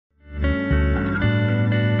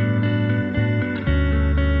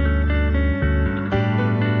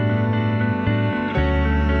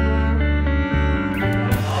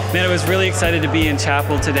was really excited to be in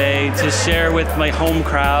chapel today to share with my home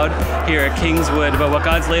crowd here at Kingswood about what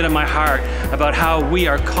God's laid on my heart, about how we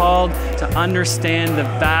are called to understand the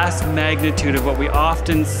vast magnitude of what we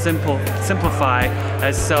often simplify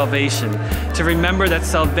as salvation. To remember that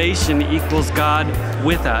salvation equals God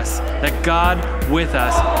with us, that God with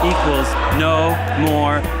us equals no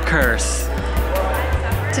more curse.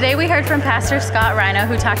 Today we heard from Pastor Scott Rhino,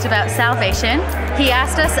 who talked about salvation. He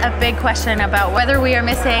asked us a big question about whether we are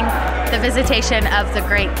missing the visitation of the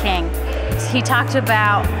great King. He talked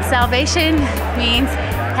about salvation means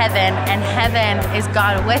heaven, and heaven is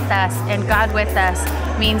God with us, and God with us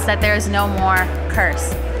means that there is no more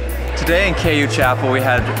curse. Today in KU Chapel we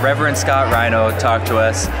had Reverend Scott Rhino talk to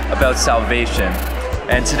us about salvation.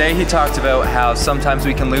 And today he talked about how sometimes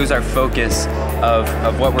we can lose our focus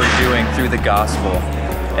of what we're doing through the gospel.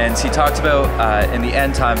 And he talked about in the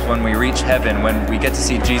end times when we reach heaven, when we get to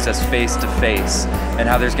see Jesus face to face, and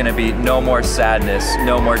how there's going to be no more sadness,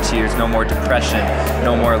 no more tears, no more depression,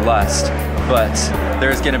 no more lust. But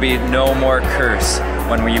there's going to be no more curse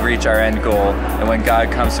when we reach our end goal and when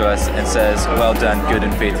God comes to us and says, "Well done, good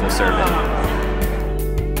and faithful servant."